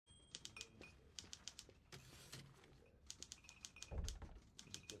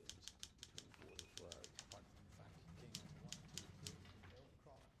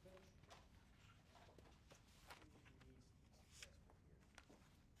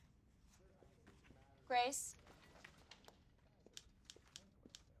Grace?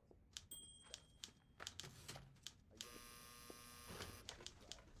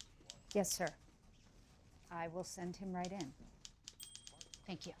 Yes, sir. I will send him right in.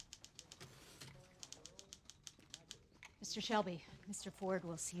 Thank you. Mr. Shelby, Mr. Ford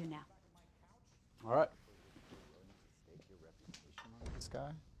will see you now. All right. This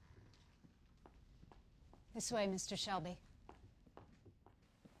guy? This way, Mr. Shelby.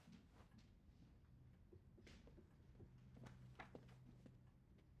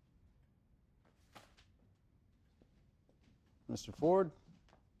 Mr. Ford,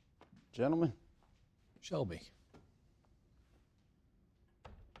 gentlemen. Shelby.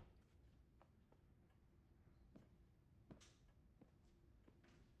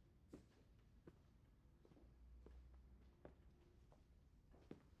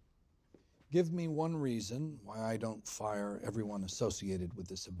 Give me one reason why I don't fire everyone associated with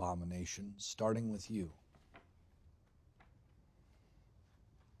this abomination, starting with you.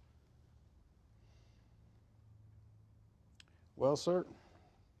 Well, sir,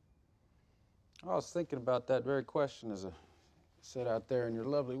 I was thinking about that very question as I sat out there in your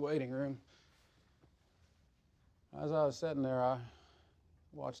lovely waiting room. As I was sitting there, I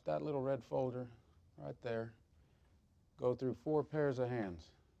watched that little red folder right there go through 4 pairs of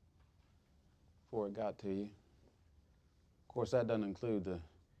hands before it got to you. Of course, that doesn't include the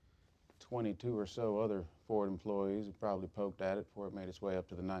 22 or so other Ford employees who probably poked at it before it made its way up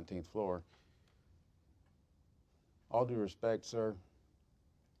to the 19th floor. All due respect, sir,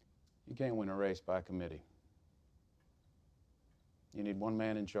 you can't win a race by committee. You need one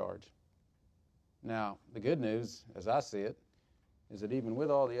man in charge. Now, the good news, as I see it, is that even with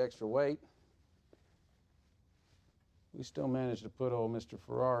all the extra weight, we still managed to put old Mr.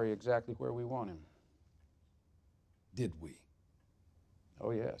 Ferrari exactly where we want him. Did we?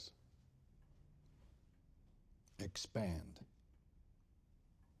 Oh, yes. Expand.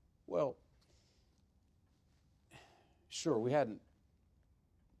 Well, sure, we haven't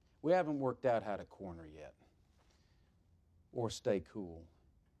worked out how to corner yet, or stay cool,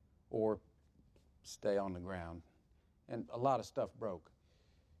 or stay on the ground, and a lot of stuff broke.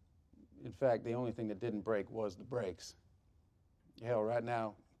 In fact, the only thing that didn't break was the brakes. Hell, right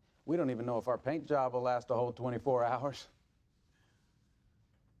now, we don't even know if our paint job will last a whole 24 hours.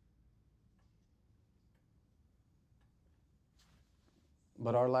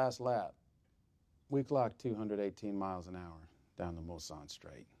 But our last lap, we clocked 218 miles an hour down the Mulsanne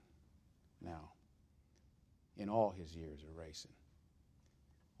Straight. Now, in all his years of racing,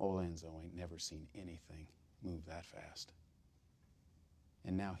 old Enzo ain't never seen anything move that fast.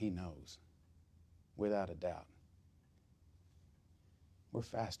 And now he knows, without a doubt, we're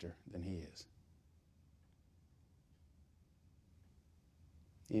faster than he is.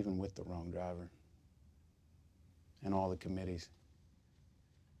 Even with the wrong driver and all the committees.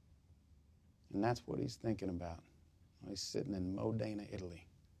 And that's what he's thinking about. He's sitting in Modena, Italy,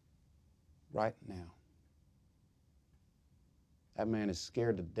 right now. That man is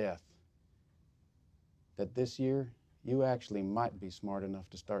scared to death that this year you actually might be smart enough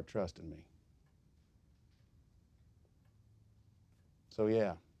to start trusting me. So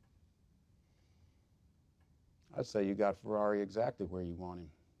yeah, I'd say you got Ferrari exactly where you want him.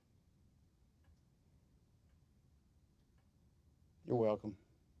 You're welcome.